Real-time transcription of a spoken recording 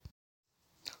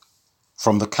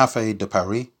From the Café de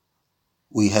Paris,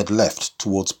 we head left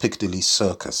towards Piccadilly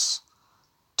Circus,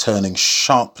 turning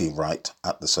sharply right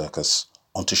at the circus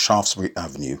onto Shaftesbury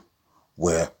Avenue,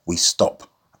 where we stop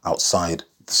outside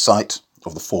the site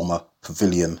of the former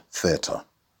Pavilion Theatre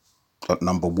at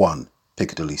number 1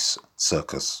 Piccadilly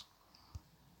Circus.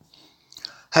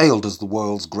 Hailed as the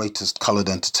world's greatest coloured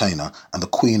entertainer and the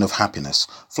Queen of Happiness,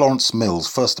 Florence Mills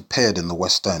first appeared in the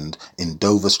West End in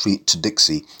Dover Street to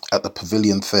Dixie at the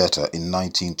Pavilion Theatre in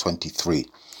 1923.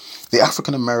 The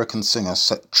African-American singer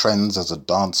set trends as a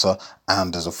dancer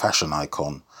and as a fashion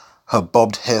icon. Her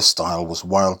bobbed hairstyle was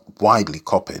widely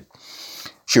copied.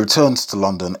 She returns to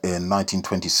London in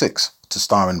 1926 to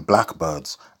star in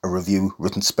Blackbirds, a revue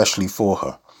written specially for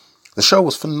her. The show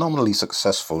was phenomenally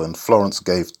successful, and Florence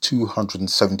gave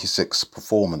 276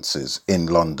 performances in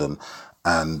London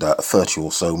and 30 or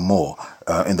so more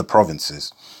in the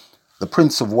provinces. The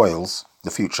Prince of Wales, the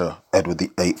future Edward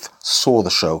VIII, saw the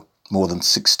show more than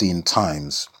 16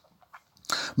 times.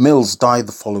 Mills died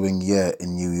the following year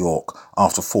in New York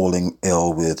after falling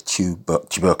ill with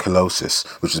tuberculosis,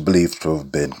 which is believed to have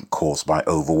been caused by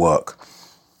overwork.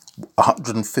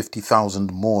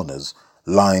 150,000 mourners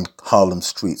lined Harlem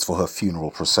streets for her funeral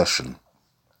procession.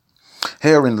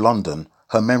 Here in London,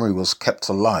 her memory was kept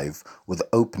alive with the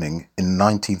opening in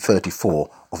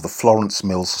 1934 of the Florence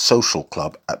Mills Social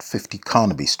Club at 50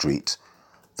 Carnaby Street.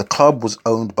 The club was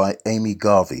owned by Amy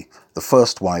Garvey, the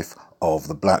first wife of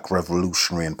the black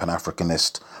revolutionary and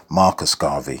Pan-Africanist Marcus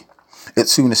Garvey. It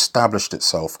soon established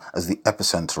itself as the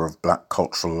epicenter of black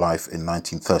cultural life in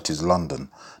 1930s London,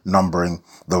 numbering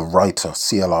the writer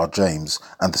C.L.R. James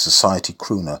and the society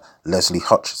crooner Leslie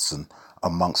Hutchinson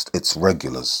amongst its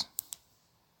regulars.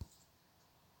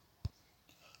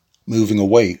 Moving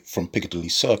away from Piccadilly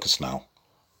Circus now,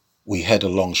 we head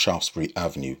along Shaftesbury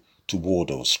Avenue to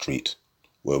Wardour Street,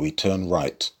 where we turn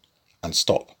right and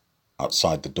stop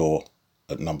outside the door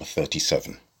at number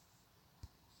 37.